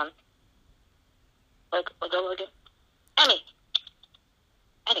 Hold on. Look, Logan. Annie,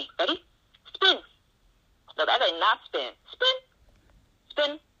 ready? Spin. No, that ain't not spin.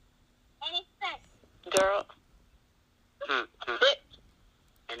 Spin. Annie, spin. Girl. Sit.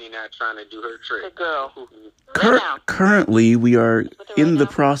 Annie not trying to do her trick. Good girl. Currently, we are in the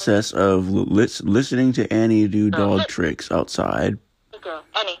process of listening to Annie do dog tricks outside. Good girl.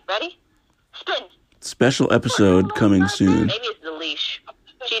 Annie, ready? Spin. Special episode coming soon. Maybe it's the leash.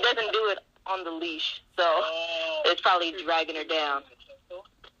 She doesn't do it on the leash, so it's probably dragging her down.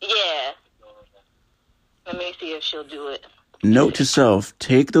 Yeah. Let me see if she'll do it. Note to self,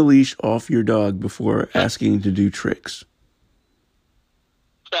 take the leash off your dog before asking to do tricks.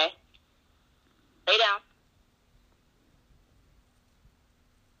 Okay. Lay down.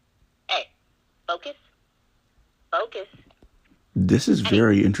 Hey, focus. This is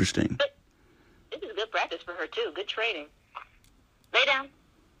very interesting. This is good practice for her, too. Good training. Lay down.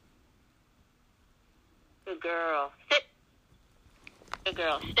 Good girl. Sit. Good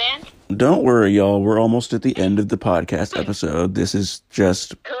girl. Stand. Don't worry, y'all. We're almost at the end of the podcast episode. This is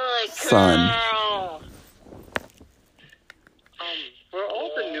just fun. For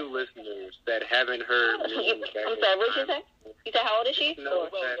all the new listeners that haven't heard me... I'm sorry, what did you say? You said how old is she?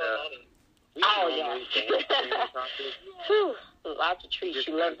 Whew. Lots of treats.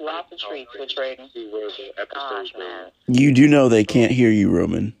 She loves lots of treats for trading. Gosh, man. You do know they can't hear you,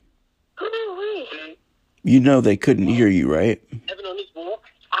 Roman. You know they couldn't hear you, right?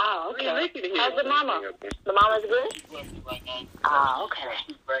 Oh, okay. How's the mama? The mama's good? Oh, okay.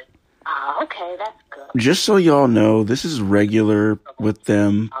 Oh, okay, that's good. Just so y'all know, this is regular with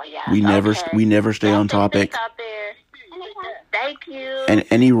them. Oh, yeah. We never stay on topic. Out there. Thank you. And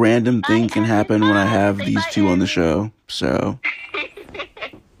any random thing can happen when I have these two on the show. So.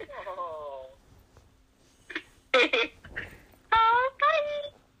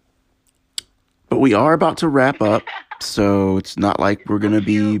 But we are about to wrap up, so it's not like we're going to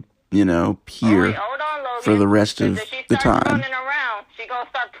be, here for the rest of the time. She's going to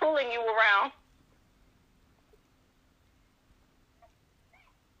start pulling you around.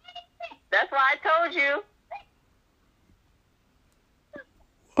 That's why I told you.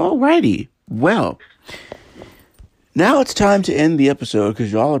 Alrighty. Well, now it's time to end the episode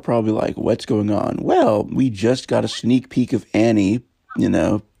because y'all are probably like, what's going on? Well, we just got a sneak peek of Annie,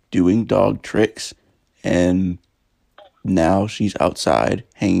 doing dog tricks, and now she's outside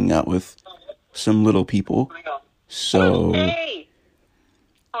hanging out with some little people. So, hey.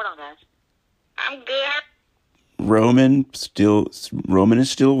 Hold on, guys. I'm good. Roman is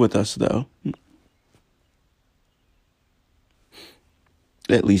still with us, though.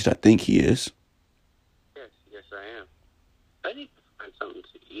 At least I think he is. Yes, I am. I need to find something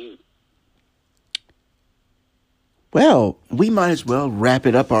to eat. Well, we might as well wrap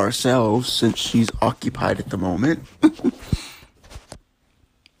it up ourselves since she's occupied at the moment.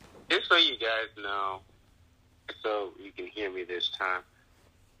 Just so you guys know, so you can hear me this time,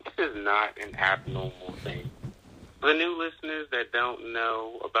 this is not an abnormal thing. For the new listeners that don't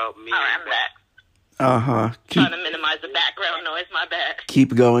know about me, all right, I'm back. Uh-huh. Trying to minimize the background noise, my bad.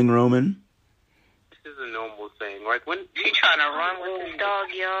 Keep going, Roman. This is a normal thing. Like when you trying to run with this dog,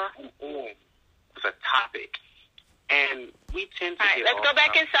 y'all? It's a topic. And we tend to let's go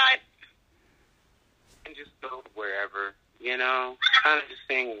back inside. And just go wherever, kind of just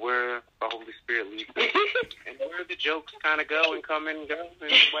saying where the Holy Spirit leads us and where the jokes kind of go and come and go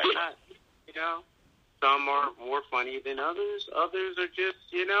and whatnot, Some are more funny than others. Others are just,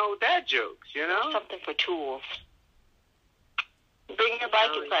 dad jokes, Something for tools. Bring your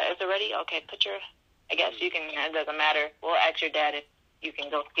bike inside. Is it ready? Okay, I guess you can, it doesn't matter. We'll ask your dad if you can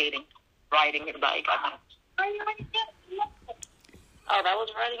go skating, riding your bike. Oh, that was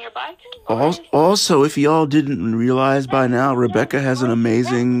riding your bike? Also, if y'all didn't realize by now, Rebecca has an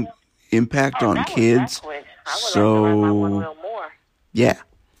amazing impact on kids. So, yeah.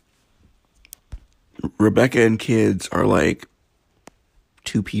 Rebecca and kids are like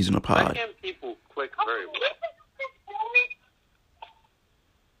two peas in a pod. Rebecca and people click very well.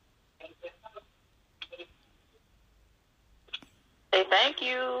 Say thank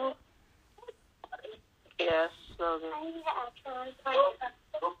you. Yes.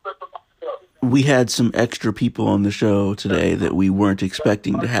 We had some extra people on the show today that we weren't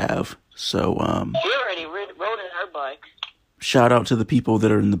expecting to have. So, she already rode in her bike. Shout out to the people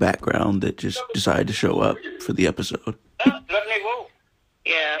that are in the background that just decided to show up for the episode.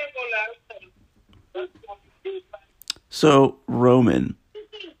 Yeah. So, Roman,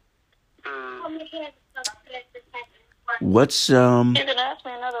 what's You can ask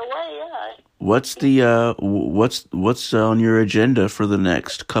me another way, yeah. What's the what's on your agenda for the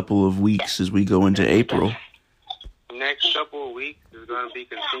next couple of weeks as we go into April? Next couple of weeks is going to be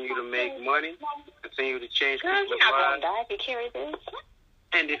continue to make money, continue to change people's lives. You're not going to die if you carry this.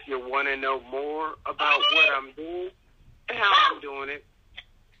 And if you want to know more about what I'm doing and how I'm doing it,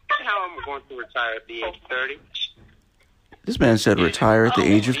 and how I'm going to retire at the age of 30. This man said retire at the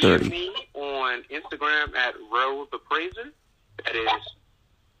age of 30. Me on Instagram at Ro the Praiser. That is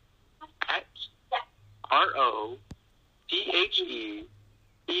at ROTHEPRAISER.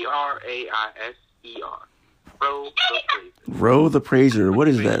 Ro the Praiser. Ro the Praiser. What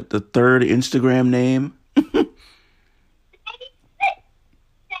is that? The third Instagram name?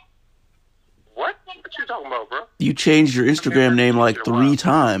 What you talking about, bro? You changed your Instagram name like 3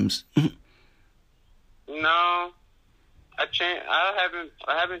 times. No. I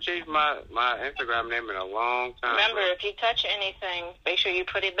haven't changed my Instagram name in a long time. Remember, if you touch anything, make sure you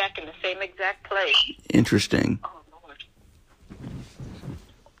put it back in the same exact place. Interesting. Oh, Lord.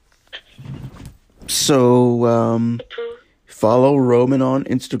 So, follow Roman on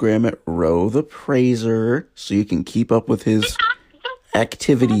Instagram at Ro the Praiser so you can keep up with his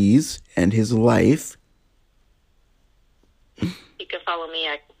activities and his life. You can follow me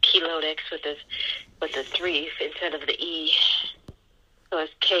at Kilodex with the 3 instead of the E. So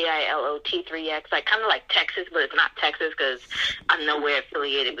it's KILOT3X, like kind of like Texas, but it's not Texas because I'm nowhere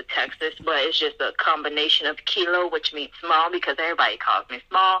affiliated with Texas. But it's just a combination of kilo, which means small because everybody calls me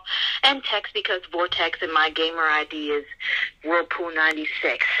small, and Tex because Vortex, and my gamer ID is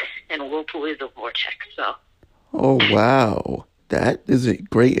Whirlpool96, and Whirlpool is a vortex. So. Oh wow, that is a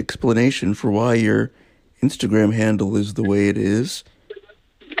great explanation for why your Instagram handle is the way it is.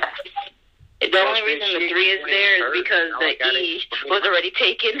 The only reason the 3 is there is because the E was already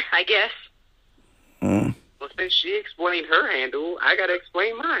taken, I guess. Well, since she explained her handle, I gotta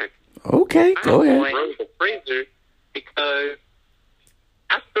explain mine. Okay, go ahead. Rose the Praiser, because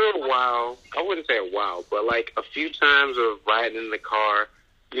after a while, I wouldn't say a while, but like a few times of riding in the car,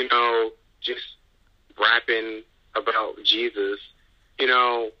 you know, just rapping about Jesus, you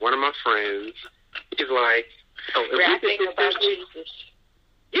know, one of my friends, he's like, rapping about Jesus.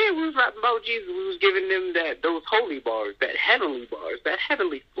 Yeah, we was rapping about Jesus. We was giving them those holy bars, that heavenly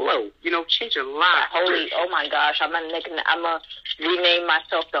flow. You know, changing lives. Holy, oh my gosh! I'm gonna rename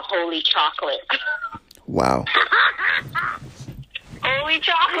myself the Holy Chocolate. Wow. Holy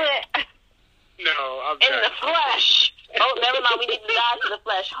Chocolate. No, I'm in the flesh. Oh, never mind. We need to die to the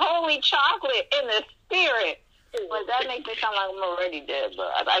flesh. Holy Chocolate in the spirit. But that makes me sound like I'm already dead.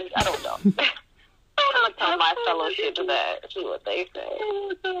 But I don't know. I'm gonna tell my fellowship to that. See what they say.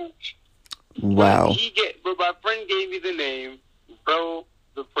 Wow. But my friend gave me the name, Bro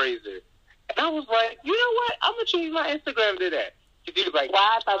the Praiser. And I was like, you know what? I'm going to change my Instagram to that. He was like,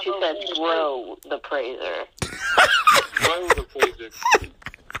 why? I thought you said Bro the Praiser. Bro the Praiser.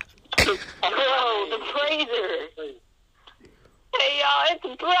 Bro the Praiser. Hey, y'all, it's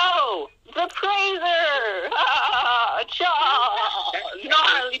Bro the Praiser.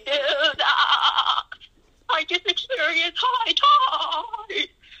 Gnarly dude. I just experienced high tide.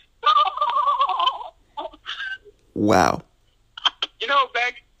 Wow. You know,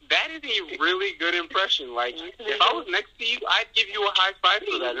 Beck, that is a really good impression. Like, if I was next to you, I'd give you a high five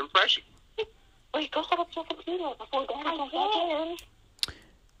for that impression. Wait, go set up your computer before Daddy gets in.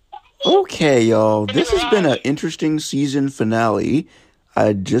 Okay, y'all. This has been an interesting season finale.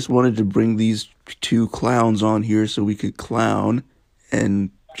 I just wanted to bring these 2 clowns on here so we could clown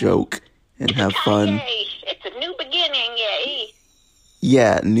and joke and have fun. Yay. It's a new beginning, yay.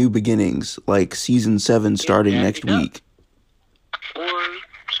 Yeah, new beginnings, like season 7 starting next week. Or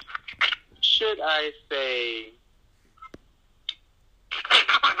should I say...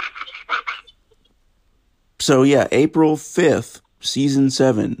 So yeah, April 5th, season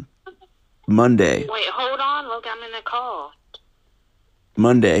 7, Monday. Wait, hold on. Look, I'm in a call.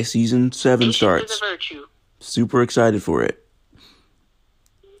 Monday, season 7 Patience starts. is a virtue. Super excited for it.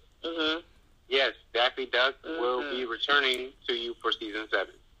 Mm-hmm. Yes, Daffy Duck will be returning to you for season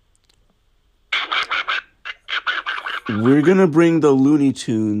 7. We're gonna bring the Looney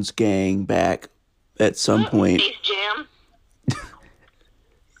Tunes gang back at some point. Space Jam.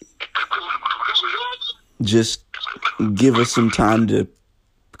 Just give us some time to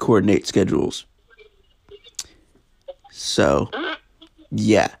coordinate schedules. So,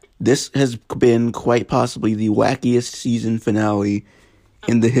 yeah, this has been quite possibly the wackiest season finale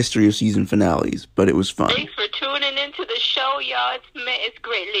in the history of season finales, but it was fun. Thanks for tuning into the show, y'all. It's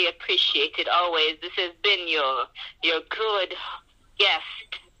greatly appreciated always. This has been your good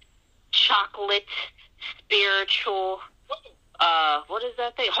guest, chocolate, spiritual, what is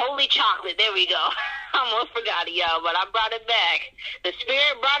that thing? Holy Chocolate. There we go. I almost forgot it, y'all, but I brought it back. The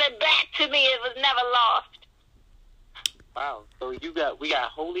spirit brought it back to me. It was never lost. Wow. So we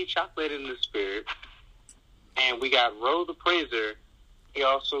got Holy Chocolate in the spirit, and we got Ro the Praiser. We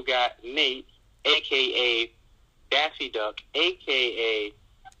also got Nate, a.k.a. Daffy Duck, a.k.a.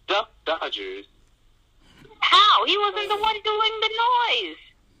 Duck Dodgers. How? He wasn't the one doing the noise.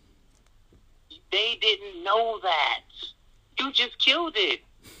 They didn't know that. You just killed it.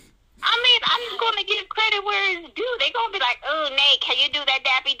 I mean, I'm just going to give credit where it's due. They're going to be like, oh, Nate, can you do that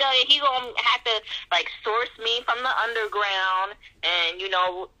Daffy Duck? And he's going to have to, like, source me from the underground and, you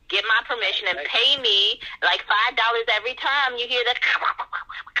know, get my permission and pay me, like, $5 every time you hear the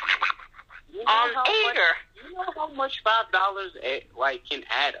on air. You know how much $5, like, can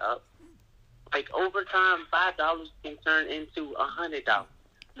add up? Like, over time, $5 can turn into $100.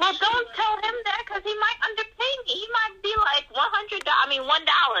 Well, don't tell him that because he might underpay me. He might be like $1.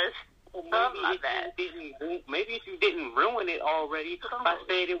 Well, maybe if you didn't ruin it already by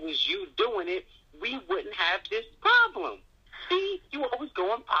saying it was you doing it, we wouldn't have this problem. See, you always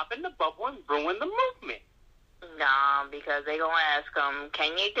go and pop in the bubble and ruin the movement. No, because they gonna ask him,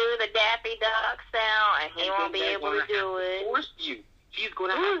 "Can you do the Daffy Duck sound?" And he won't be able to do it. Force you. He's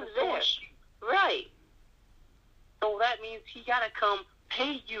gonna have to force you. Right. So that means he gotta come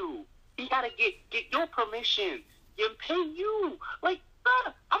pay you. He gotta get your permission and pay you. Like,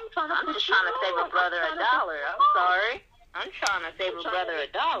 I'm just trying to save a brother $1. I'm sorry. I'm trying to save a brother $1.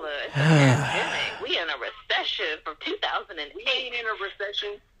 It's a pandemic. We in a recession from 2008. We ain't in a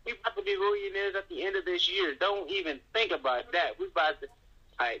recession. We about to be millionaires at the end of this year. Don't even think about that. We about to,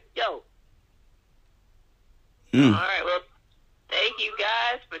 like, yo. All right, well, thank you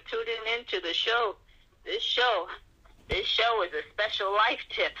guys for tuning in to the show. This show is a special life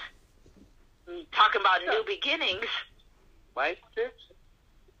tip. Talking about new beginnings. Life tips?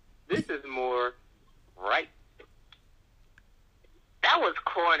 This is more right. That was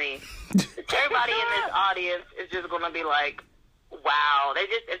corny. Everybody in this audience is just going to be like, wow.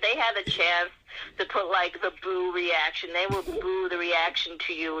 If they had a chance to put like the boo reaction, they would boo the reaction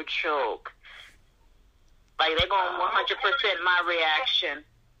to you choke. Like they're going 100% my reaction.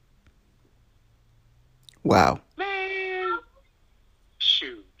 Wow. Man.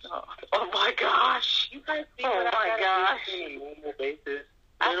 Shoot. Oh my gosh. You guys see Oh what my I gosh. do on a normal basis?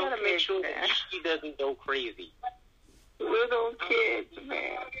 I gotta make sure that she doesn't go crazy. Little kids,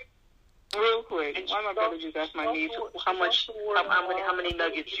 man. Real quick, one of my brother just asked my niece how many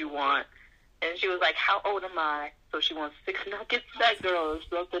nuggets you want, and she was like, "How old am I?" So she wants 6 nuggets. That girl is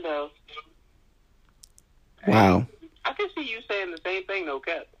something else. Wow. I can see you saying the same thing, though,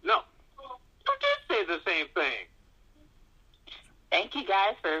 Kat. No, you did say the same thing. Thank you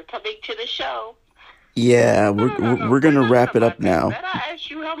guys for coming to the show. Yeah, we're gonna wrap it up now. Then I asked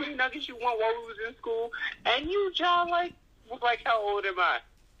you how many nuggets you want while we was in school, and you, John, was like, how old am I?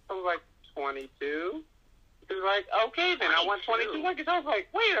 I was like, 22. He was like, okay, then I want 22 nuggets. I was like,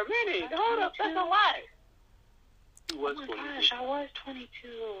 wait a minute, hold up, that's a lie. He was 22. Gosh, I was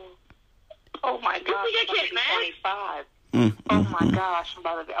 22. Oh my gosh, I'm about to be 25. Oh my gosh, I'm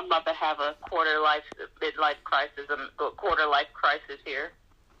about to have a midlife crisis. A quarter life crisis here.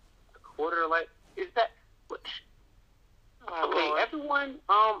 Quarter life. Is that what? Oh, Okay, Lord. everyone,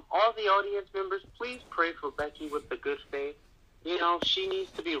 all the audience members, please pray for Becky with the good faith. You know, she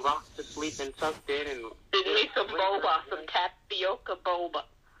needs to be rocked to sleep and tucked in and Give me some boba, some tapioca boba,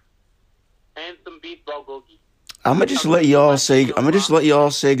 and some beef bulgogi. I'm gonna just let y'all say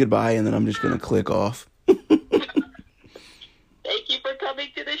goodbye, and then I'm just gonna click off. Thank you for coming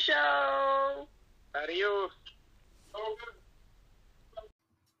to the show. Adios.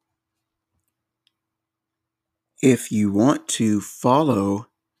 If you want to follow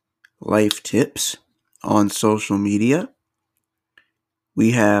Life Tips on social media,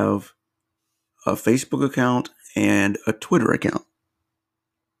 we have a Facebook account and a Twitter account,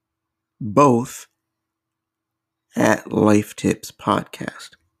 both at Life Tips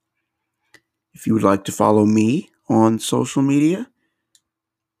Podcast. If you would like to follow me on social media,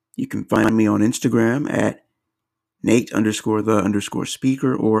 you can find me on Instagram at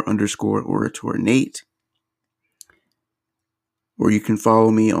Nate_the_speaker or _orator Nate. Or you can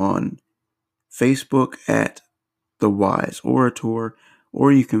follow me on Facebook at The Wise Orator,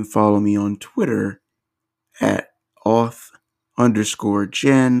 or you can follow me on Twitter at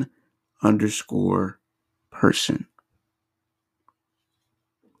auth_Jen_person.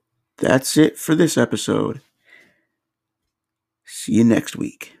 That's it for this episode. See you next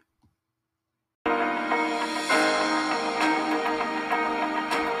week.